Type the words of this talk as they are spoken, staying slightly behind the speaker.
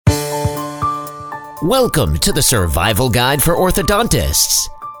Welcome to the Survival Guide for Orthodontists,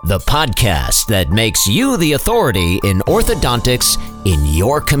 the podcast that makes you the authority in orthodontics in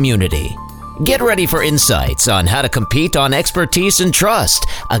your community. Get ready for insights on how to compete on expertise and trust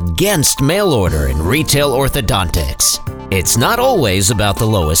against mail order in retail orthodontics. It's not always about the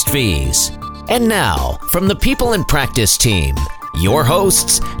lowest fees. And now, from the People in Practice team, your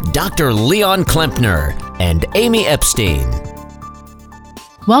hosts, Dr. Leon Klempner and Amy Epstein.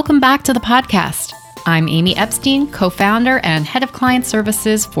 Welcome back to the podcast. I'm Amy Epstein, co-founder and head of client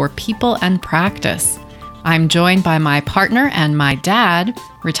services for People and Practice. I'm joined by my partner and my dad,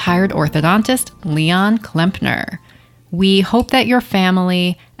 retired orthodontist Leon Klempner. We hope that your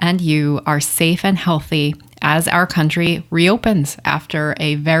family and you are safe and healthy as our country reopens after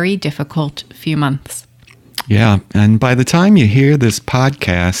a very difficult few months. Yeah, and by the time you hear this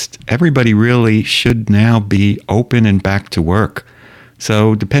podcast, everybody really should now be open and back to work.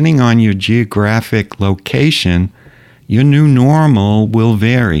 So depending on your geographic location, your new normal will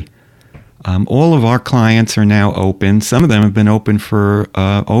vary. All of our clients are now open. Some of them have been open for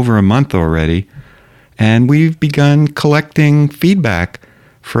over a month already. And we've begun collecting feedback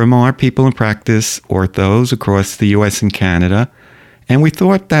from our People in Practice orthos across the U.S. and Canada. And we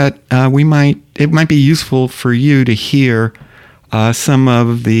thought that it might be useful for you to hear some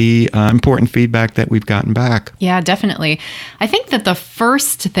of the important feedback that we've gotten back. Yeah, definitely. I think that the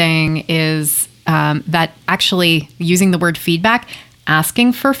first thing is that actually using the word feedback,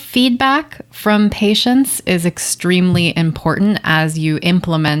 asking for feedback from patients is extremely important as you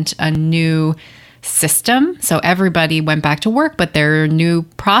implement a new system. So everybody went back to work, but there are new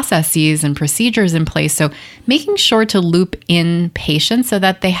processes and procedures in place. So making sure to loop in patients so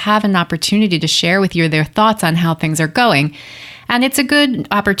that they have an opportunity to share with you their thoughts on how things are going. And it's a good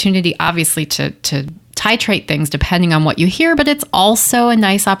opportunity, obviously, to titrate things depending on what you hear, but it's also a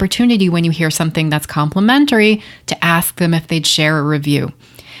nice opportunity when you hear something that's complimentary to ask them if they'd share a review.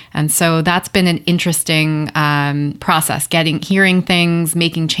 And so that's been an interesting process, hearing things,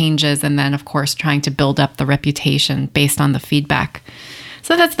 making changes, and then, of course, trying to build up the reputation based on the feedback.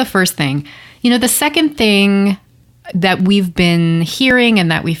 So that's the first thing. The second thing that we've been hearing and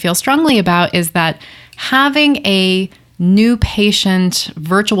that we feel strongly about is that having a new patient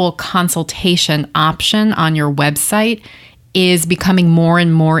virtual consultation option on your website is becoming more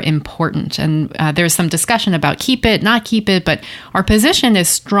and more important. And there's some discussion about keep it, not keep it, but our position is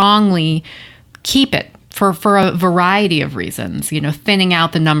strongly keep it for a variety of reasons, thinning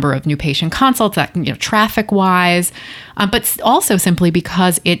out the number of new patient consults, traffic-wise, but also simply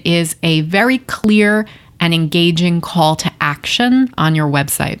because it is a very clear and engaging call to action on your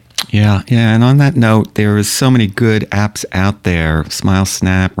website. Yeah. And on that note, there is so many good apps out there,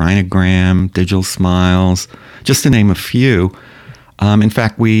 SmileSnap, Rhinogram, Digital Smiles, just to name a few. In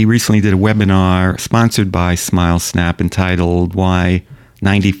fact, we recently did a webinar sponsored by SmileSnap entitled Why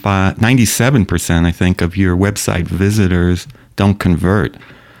 97%, I think, of your website visitors don't convert.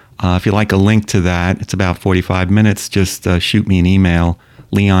 If you'd like a link to that, it's about 45 minutes. Just shoot me an email,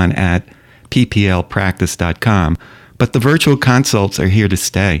 leon@pplpractice.com. But the virtual consults are here to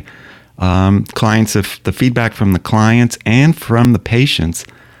stay. The feedback from the clients and from the patients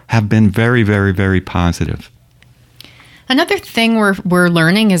have been very, very, very positive. Another thing we're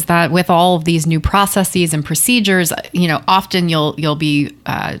learning is that with all of these new processes and procedures, often you'll be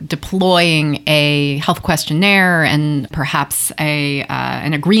deploying a health questionnaire and perhaps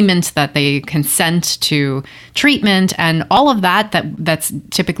an agreement that they consent to treatment, and all of that's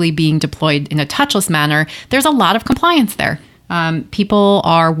typically being deployed in a touchless manner. There's a lot of compliance there. People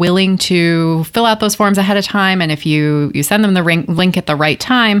are willing to fill out those forms ahead of time, and if you send them the link at the right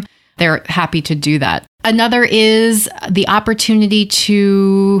time, they're happy to do that. Another is the opportunity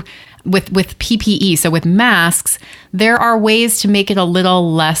to, with PPE, so with masks, there are ways to make it a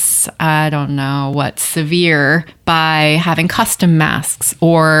little less, severe by having custom masks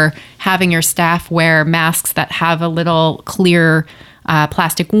or having your staff wear masks that have a little clear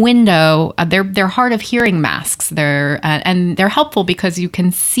plastic window. They're hard of hearing masks. They're helpful because you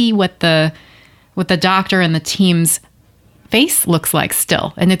can see what the doctor and the team's face looks like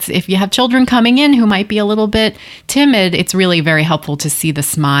still. And if you have children coming in who might be a little bit timid, it's really very helpful to see the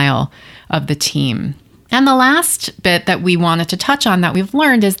smile of the team. And the last bit that we wanted to touch on that we've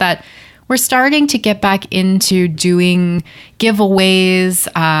learned is that we're starting to get back into doing giveaways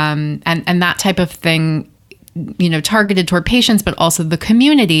and that type of thing, targeted toward patients, but also the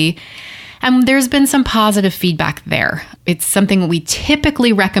community. And there's been some positive feedback there. It's something we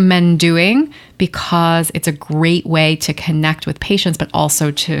typically recommend doing because it's a great way to connect with patients, but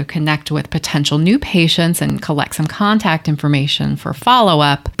also to connect with potential new patients and collect some contact information for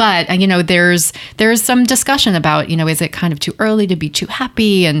follow-up. But, there's some discussion about, is it kind of too early to be too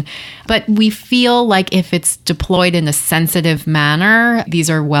happy? But we feel like if it's deployed in a sensitive manner, these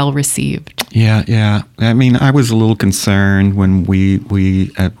are well received. Yeah. I mean, I was a little concerned when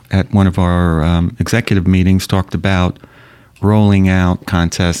we at one of our executive meetings talked about rolling out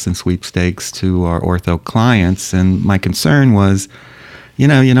contests and sweepstakes to our ortho clients. And my concern was, you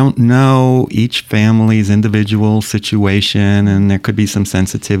don't know each family's individual situation, and there could be some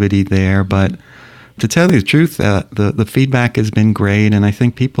sensitivity there. But to tell you the truth, the feedback has been great, and I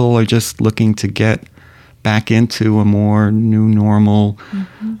think people are just looking to get back into a more new normal,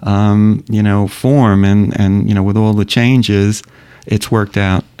 form. And with all the changes, it's worked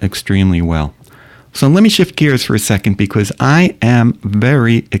out extremely well. So let me shift gears for a second, because I am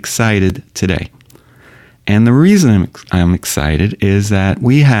very excited today. And the reason I'm excited is that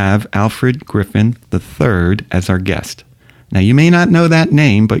we have Alfred Griffin III as our guest. Now, you may not know that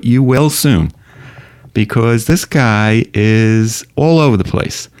name, but you will soon, because this guy is all over the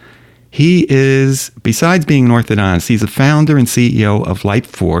place. He is, besides being an orthodontist, he's the founder and CEO of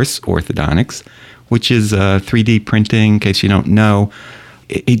LightForce Orthodontics, which is 3D printing. In case you don't know,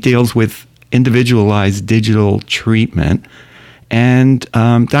 he deals with individualized digital treatment. And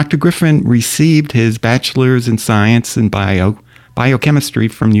Dr. Griffin received his bachelor's in science and biochemistry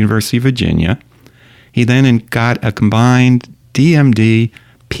from the University of Virginia. He then got a combined DMD,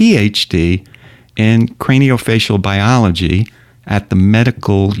 PhD in craniofacial biology at the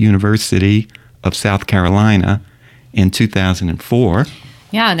Medical University of South Carolina in 2004.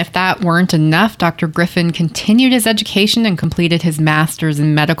 Yeah, and if that weren't enough, Dr. Griffin continued his education and completed his master's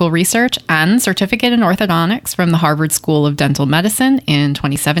in medical research and certificate in orthodontics from the Harvard School of Dental Medicine in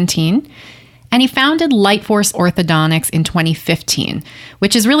 2017. And he founded LightForce Orthodontics in 2015,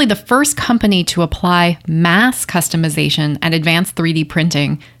 which is really the first company to apply mass customization and advanced 3D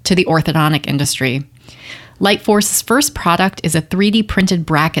printing to the orthodontic industry. LightForce's first product is a 3D printed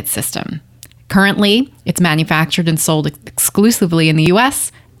bracket system. Currently, it's manufactured and sold exclusively in the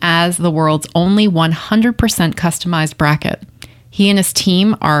U.S. as the world's only 100% customized bracket. He and his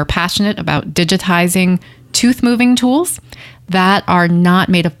team are passionate about digitizing tooth-moving tools that are not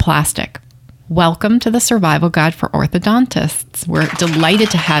made of plastic. Welcome to the Survival Guide for Orthodontists. We're delighted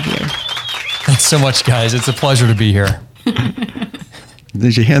to have you. Thanks so much, guys. It's a pleasure to be here.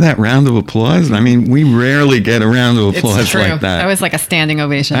 Did you hear that round of applause? I mean, we rarely get a round of applause it's true. like that. That was like a standing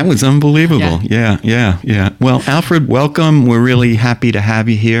ovation. That was unbelievable. Yeah. Well, Alfred, welcome. We're really happy to have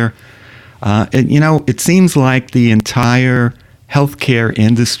you here. It seems like the entire healthcare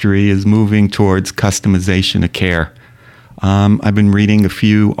industry is moving towards customization of care. I've been reading a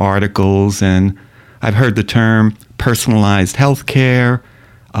few articles, and I've heard the term personalized healthcare,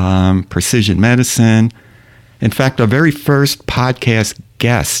 precision medicine. In fact, our very first podcast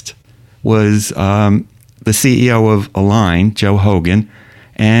guest was the CEO of Align, Joe Hogan,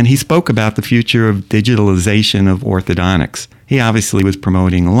 and he spoke about the future of digitalization of orthodontics. He obviously was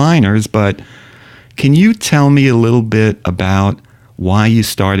promoting aligners, but can you tell me a little bit about why you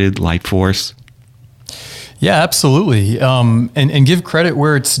started LightForce? Yeah, absolutely. And give credit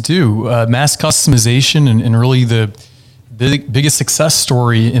where it's due. Mass customization and really the biggest success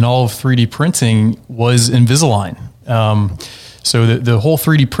story in all of 3D printing was Invisalign. So the whole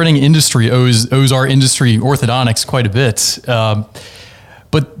 3D printing industry owes our industry, orthodontics, quite a bit.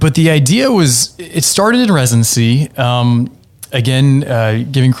 But the idea was, it started in residency.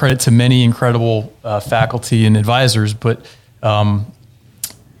 Again, giving credit to many incredible faculty and advisors, but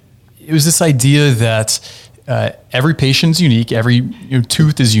it was this idea that every patient's unique, every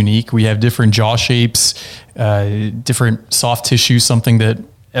tooth is unique. We have different jaw shapes, different soft tissue, something that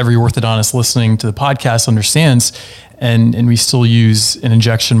every orthodontist listening to the podcast understands, and we still use an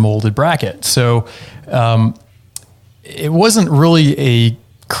injection molded bracket. So it wasn't really a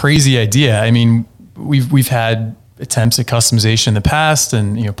crazy idea. I mean, we've had attempts at customization in the past,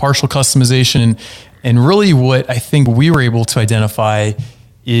 and partial customization, and really what I think we were able to identify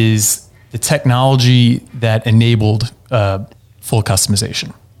is the technology that enabled full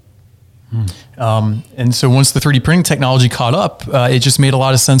customization. And so once the 3D printing technology caught up, it just made a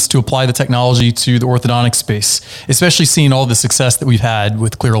lot of sense to apply the technology to the orthodontic space, especially seeing all the success that we've had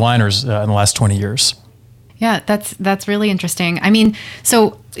with clear aligners in the last 20 years. Yeah, that's really interesting. I mean,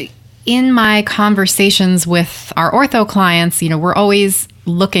 so in my conversations with our ortho clients, we're always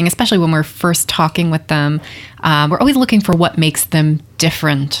looking, especially when we're first talking with them, we're always looking for what makes them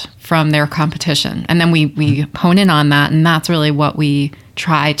different from their competition. And then we hone in on that, and that's really what we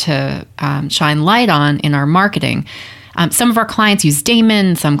try to shine light on in our marketing. Some of our clients use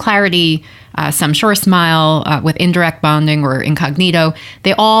Damon, some Clarity, some Sure Smile with indirect bonding or incognito.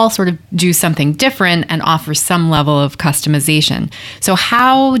 They all sort of do something different and offer some level of customization. So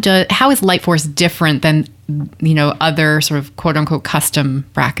how is Lightforce different than other sort of quote unquote custom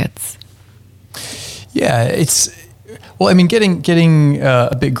brackets? Yeah, getting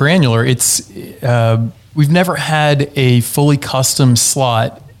a bit granular. We've never had a fully custom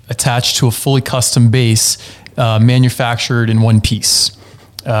slot attached to a fully custom base manufactured in one piece.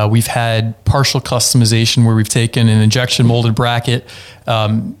 We've had partial customization where we've taken an injection molded bracket,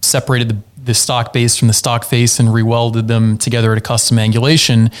 separated the stock base from the stock face and rewelded them together at a custom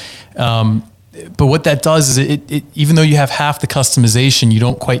angulation. But what that does is it even though you have half the customization, you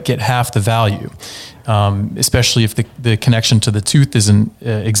don't quite get half the value, especially if the connection to the tooth isn't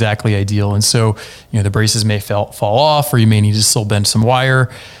exactly ideal. And so, the braces may fall off, or you may need to still bend some wire.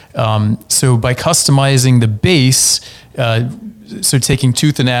 So by customizing the base, so taking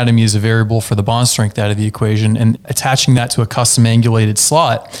tooth anatomy as a variable for the bond strength out of the equation and attaching that to a custom angulated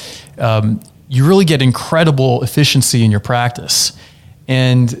slot, you really get incredible efficiency in your practice.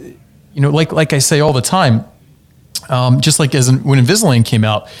 And like I say all the time, just like when Invisalign came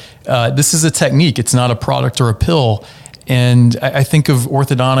out, this is a technique. It's not a product or a pill. And I think of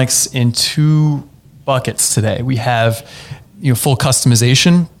orthodontics in two buckets today. We have full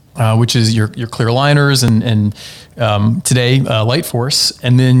customization, which is your clear aligners and today Lightforce,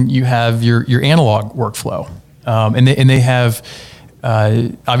 and then you have your analog workflow, and they have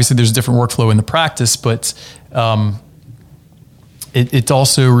obviously there's a different workflow in the practice, but it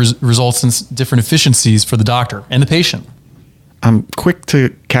also results in different efficiencies for the doctor and the patient. I'm quick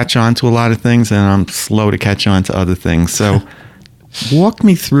to catch on to a lot of things, and I'm slow to catch on to other things. So walk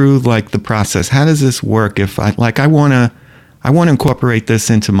me through the process. How does this work? If I want to incorporate this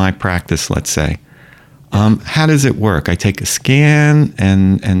into my practice, let's say. How does it work? I take a scan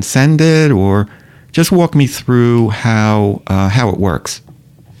and send it, or just walk me through how it works.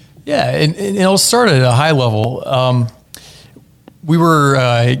 Yeah, and I'll start at a high level. We were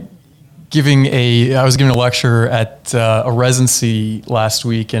I was giving a lecture at a residency last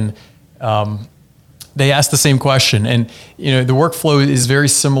week, and they asked the same question. And the workflow is very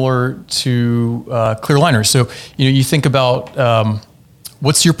similar to clear aligners. So you think about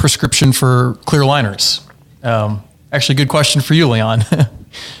what's your prescription for clear aligners? Actually, good question for you, Leon.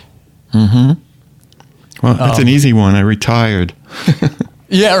 Mm-hmm. Well, that's an easy one. I retired.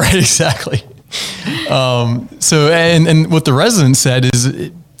 Yeah, right. Exactly. So, and what the resident said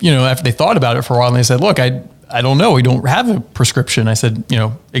is, after they thought about it for a while, and they said, "Look, I don't know. We don't have a prescription." I said,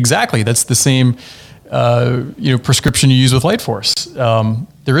 exactly. That's the same, prescription you use with Lightforce.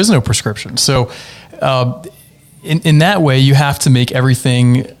 There is no prescription. So, in that way, you have to make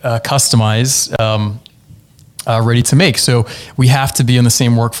everything customized, ready to make. So we have to be in the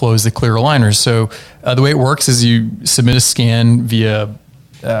same workflow as the clear aligners. So the way it works is you submit a scan via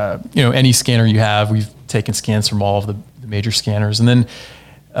any scanner you have. We've taken scans from all of the major scanners, and then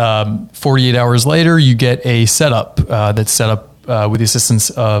 48 hours later, you get a setup that's set up with the assistance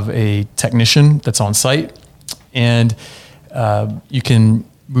of a technician that's on site, and you can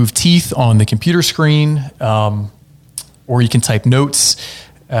move teeth on the computer screen, or you can type notes.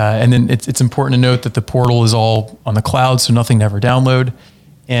 And then it's important to note that the portal is all on the cloud, so nothing to ever download.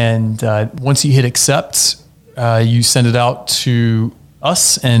 And once you hit accept, you send it out to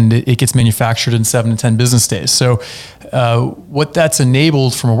us, and it gets manufactured in 7 to 10 business days. So what that's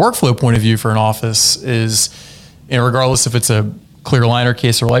enabled from a workflow point of view for an office is, regardless if it's a clear aligner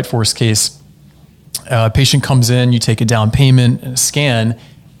case or Lightforce case, a patient comes in, you take a down payment and a scan,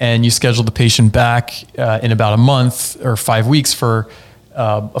 and you schedule the patient back in about a month or 5 weeks for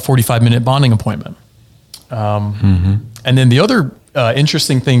a 45-minute bonding appointment. And then the other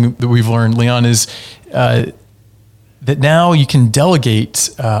interesting thing that we've learned, Leon, is that now you can delegate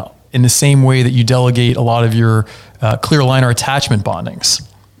in the same way that you delegate a lot of your clear aligner attachment bondings.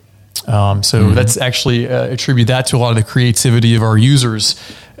 So that's actually attribute that to a lot of the creativity of our users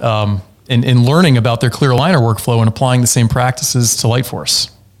in learning about their clear aligner workflow and applying the same practices to Lightforce.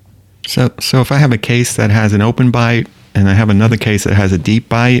 So if I have a case that has an open bite and I have another case that has a deep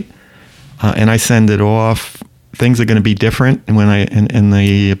bite, and I send it off, things are going to be different when in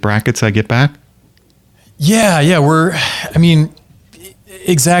the brackets I get back? Yeah.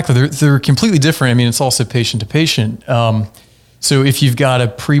 Exactly. They're completely different. It's also patient to patient. So if you've got a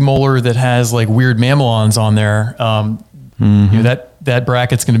premolar that has like weird mamelons on there, that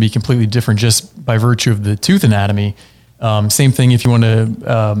bracket's going to be completely different just by virtue of the tooth anatomy. Same thing if you want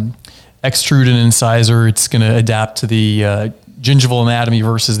to extrude an incisor, it's going to adapt to the gingival anatomy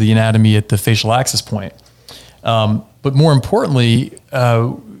versus the anatomy at the facial access point. But more importantly,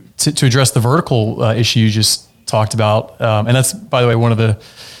 to address the vertical issue you just talked about, and that's, by the way, one of the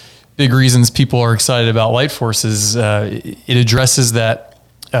big reasons people are excited about LightForce is it addresses that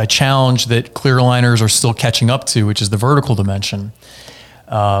challenge that clear aligners are still catching up to, which is the vertical dimension.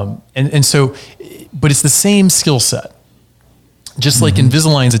 And so, but it's the same skill set. Just like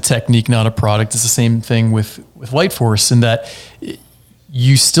Invisalign's a technique, not a product, it's the same thing with LightForce in that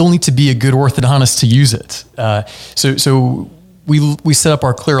you still need to be a good orthodontist to use it. So we set up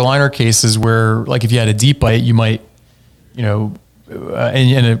our clear aligner cases where, like, if you had a deep bite, you might,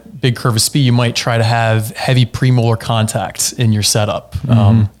 and a big curve of speed, you might try to have heavy premolar contact in your setup.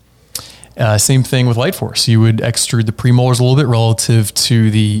 Same thing with LightForce. You would extrude the premolars a little bit relative to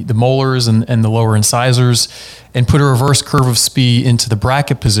the molars and the lower incisors, and put a reverse curve of SPE into the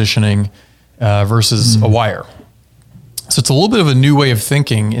bracket positioning versus a wire. So it's a little bit of a new way of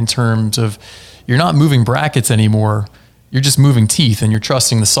thinking in terms of you're not moving brackets anymore. You're just moving teeth, and you're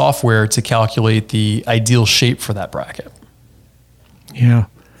trusting the software to calculate the ideal shape for that bracket. Yeah.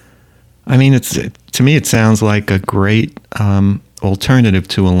 I mean, to me, it sounds like a great alternative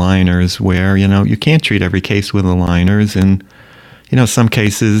to aligners where, you can't treat every case with aligners. And, some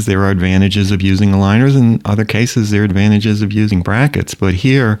cases there are advantages of using aligners, and other cases there are advantages of using brackets. But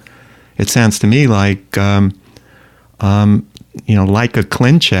here, it sounds to me like, like a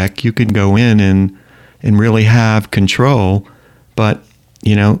ClinCheck, you could go in and really have control, but,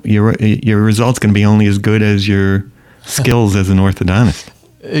 your result's going to be only as good as your skills as an orthodontist.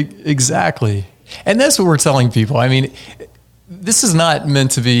 Exactly. And that's what we're telling people. I mean, this is not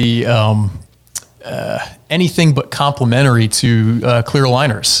meant to be anything but complementary to clear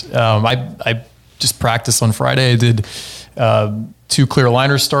aligners. I just practiced on Friday. I did 2 clear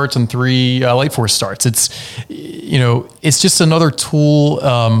aligner starts and 3 LightForce starts. It's just another tool,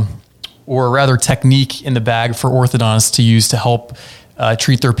 or rather technique in the bag for orthodontists to use to help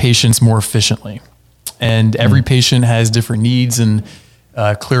treat their patients more efficiently. And every patient has different needs, and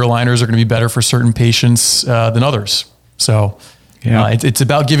clear aligners are going to be better for certain patients than others. So it's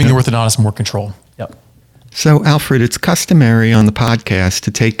about giving the orthodontist more control. Yep. So, Alfred, it's customary on the podcast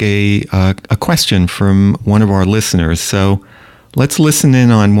to take a question from one of our listeners. So let's listen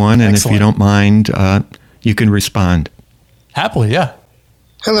in on one, and Excellent. If you don't mind, you can respond. Happily, yeah.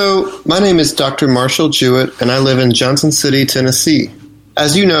 Hello, my name is Dr. Marshall Jewett, and I live in Johnson City, Tennessee.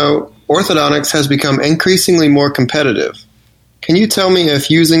 As you know, orthodontics has become increasingly more competitive. Can you tell me if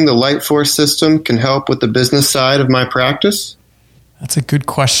using the LightForce system can help with the business side of my practice? That's a good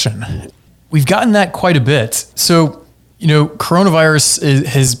question. We've gotten that quite a bit. So, coronavirus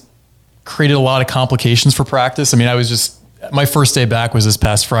has created a lot of complications for practice. I mean, my first day back was this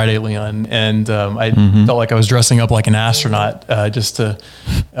past Friday, Leon, and I felt like I was dressing up like an astronaut just to,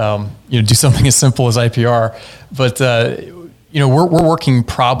 do something as simple as IPR. But, we're working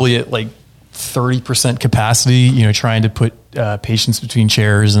probably at like 30% capacity, trying to put patients between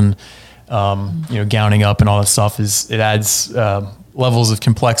chairs and, gowning up and all that stuff it adds levels of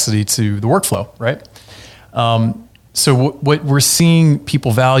complexity to the workflow, right? So what we're seeing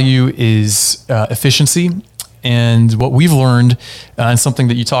people value is efficiency. And what we've learned, and something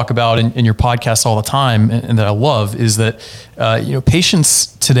that you talk about in your podcast all the time, and that I love, is that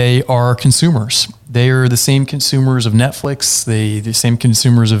patients today are consumers. They are the same consumers of Netflix, the same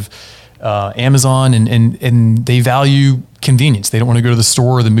consumers of Amazon, and they value convenience. They don't want to go to the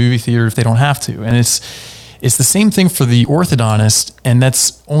store or the movie theater if they don't have to. And it's the same thing for the orthodontist, and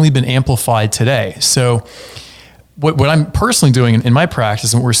that's only been amplified today. So what I'm personally doing in my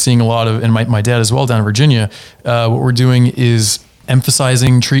practice, and what we're seeing a lot of, and my dad as well down in Virginia, what we're doing is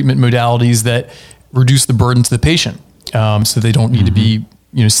emphasizing treatment modalities that reduce the burden to the patient, so they don't need to be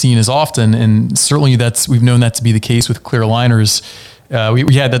seen as often. And certainly we've known that to be the case with clear aligners.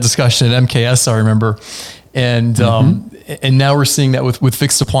 We had that discussion at MKS, I remember, and now we're seeing that with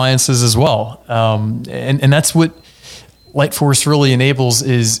fixed appliances as well. And that's what LightForce really enables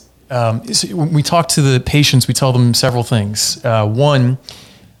is. So when we talk to the patients, we tell them several things. One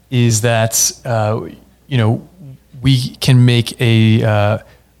is that, we can make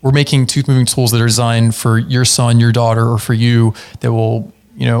we're making tooth moving tools that are designed for your son, your daughter, or for you that will,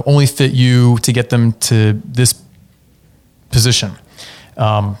 only fit you to get them to this position.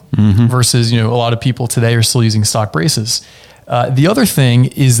 Versus, a lot of people today are still using stock braces. The other thing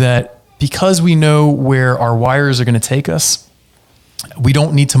is that because we know where our wires are going to take us, we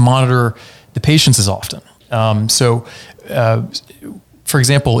don't need to monitor the patients as often. For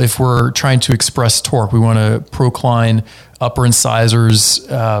example, if we're trying to express torque, we want to procline upper incisors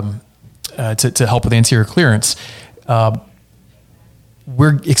to help with anterior clearance.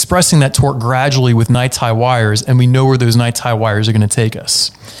 we're expressing that torque gradually with night-tie wires, and we know where those night-tie wires are going to take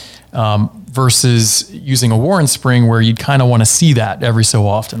us. Versus using a Warren spring where you'd kind of want to see that every so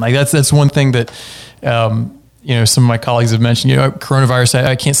often. Like that's one thing that, some of my colleagues have mentioned, coronavirus,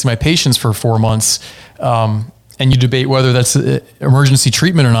 I can't see my patients for 4 months. And you debate whether that's emergency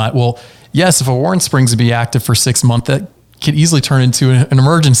treatment or not. Well, yes, if a Warren spring's to be active for 6 months, that could easily turn into an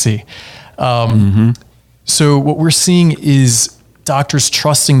emergency. So what we're seeing is doctors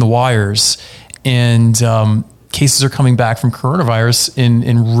trusting the wires, and cases are coming back from coronavirus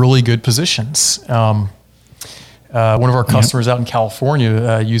in really good positions. One of our customers out in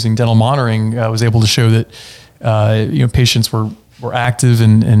California using dental monitoring was able to show that patients were active,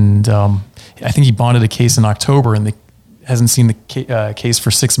 and I think he bonded a case in October, and hasn't seen the case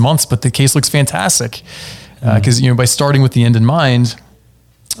for 6 months, but the case looks fantastic because by starting with the end in mind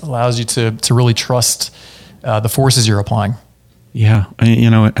allows you to really trust the forces you're applying. Yeah.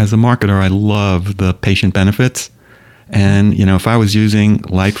 As a marketer, I love the patient benefits. And, if I was using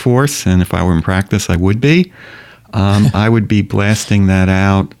Light Force, and if I were in practice, I would be, I would be blasting that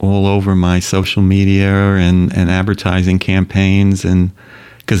out all over my social media and advertising campaigns. And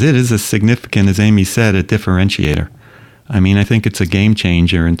because it is a significant, as Amy said, a differentiator. I mean, I think it's a game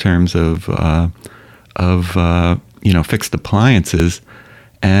changer in terms of fixed appliances.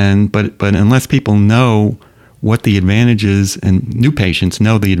 But unless people know what the advantages, and new patients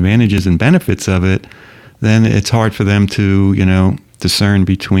know the advantages and benefits of it, then it's hard for them to, discern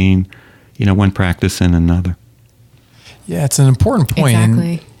between, one practice and another. Yeah, it's an important point.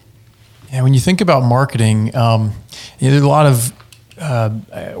 Exactly. And when you think about marketing, there's a lot of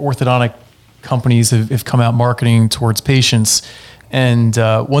orthodontic companies have come out marketing towards patients. And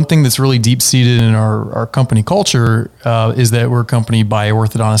one thing that's really deep-seated in our company culture is that we're a company by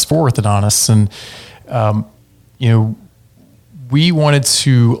orthodontists for orthodontists. And, we wanted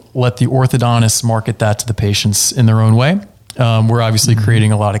to let the orthodontists market that to the patients in their own way. We're obviously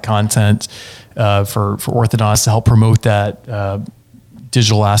creating a lot of content for orthodontists to help promote that,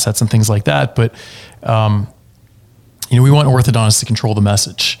 digital assets and things like that. But, we want orthodontists to control the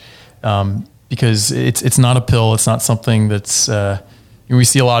message because it's not a pill. It's not something that's, we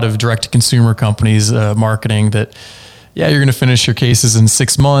see a lot of direct-to-consumer companies marketing that, you're going to finish your cases in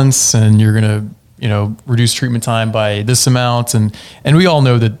 6 months and you're going to, reduce treatment time by this amount. And we all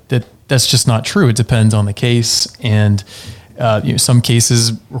know that that's just not true. It depends on the case. And, some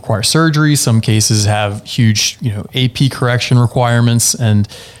cases require surgery. Some cases have huge, AP correction requirements. And,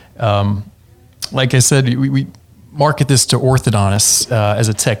 like I said, we market this to orthodontists as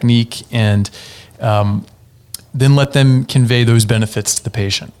a technique, and then let them convey those benefits to the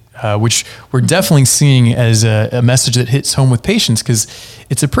patient, which we're definitely seeing as a message that hits home with patients, because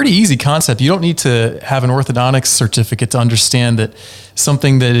it's a pretty easy concept. You don't need to have an orthodontics certificate to understand that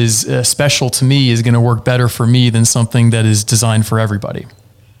something that is special to me is going to work better for me than something that is designed for everybody.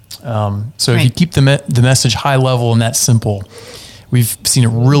 If you keep the message high level and that simple, we've seen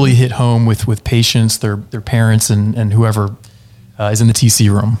it really hit home with patients, their parents, and whoever is in the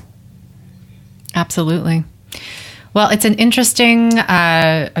TC room. Absolutely. Well, it's an interesting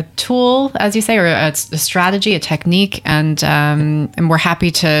a tool, as you say, or a strategy, a technique, and we're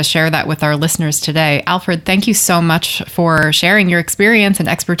happy to share that with our listeners today. Alfred, thank you so much for sharing your experience and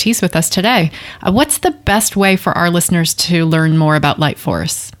expertise with us today. What's the best way for our listeners to learn more about Light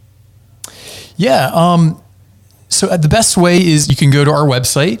Force? Yeah. So the best way is you can go to our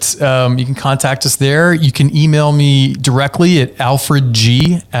website. You can contact us there. You can email me directly at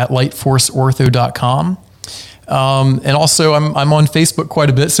alfredg@lightforceortho.com. And also I'm on Facebook quite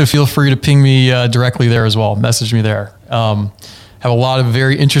a bit, so feel free to ping me directly there as well. Message me there. Have a lot of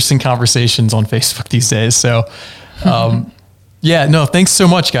very interesting conversations on Facebook these days. So, thanks so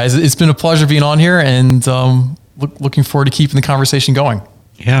much, guys. It's been a pleasure being on here, and looking forward to keeping the conversation going.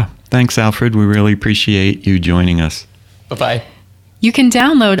 Yeah. Thanks, Alfred. We really appreciate you joining us. Bye-bye. You can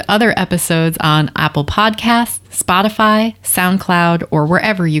download other episodes on Apple Podcasts, Spotify, SoundCloud, or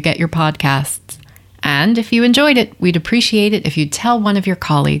wherever you get your podcasts. And if you enjoyed it, we'd appreciate it if you'd tell one of your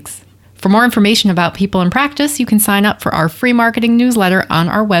colleagues. For more information about People in Practice, you can sign up for our free marketing newsletter on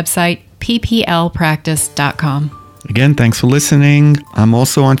our website, pplpractice.com. Again, thanks for listening. I'm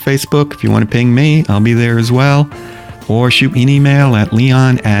also on Facebook. If you want to ping me, I'll be there as well. Or shoot me an email at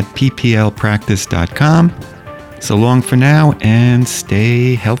leon@pplpractice.com. So long for now, and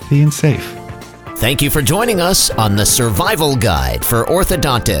stay healthy and safe. Thank you for joining us on the Survival Guide for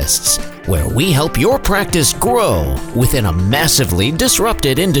Orthodontists, where we help your practice grow within a massively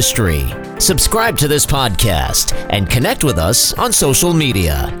disrupted industry. Subscribe to this podcast and connect with us on social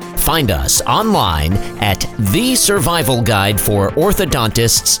media. Find us online at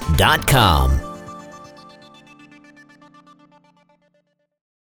thesurvivalguidefororthodontists.com.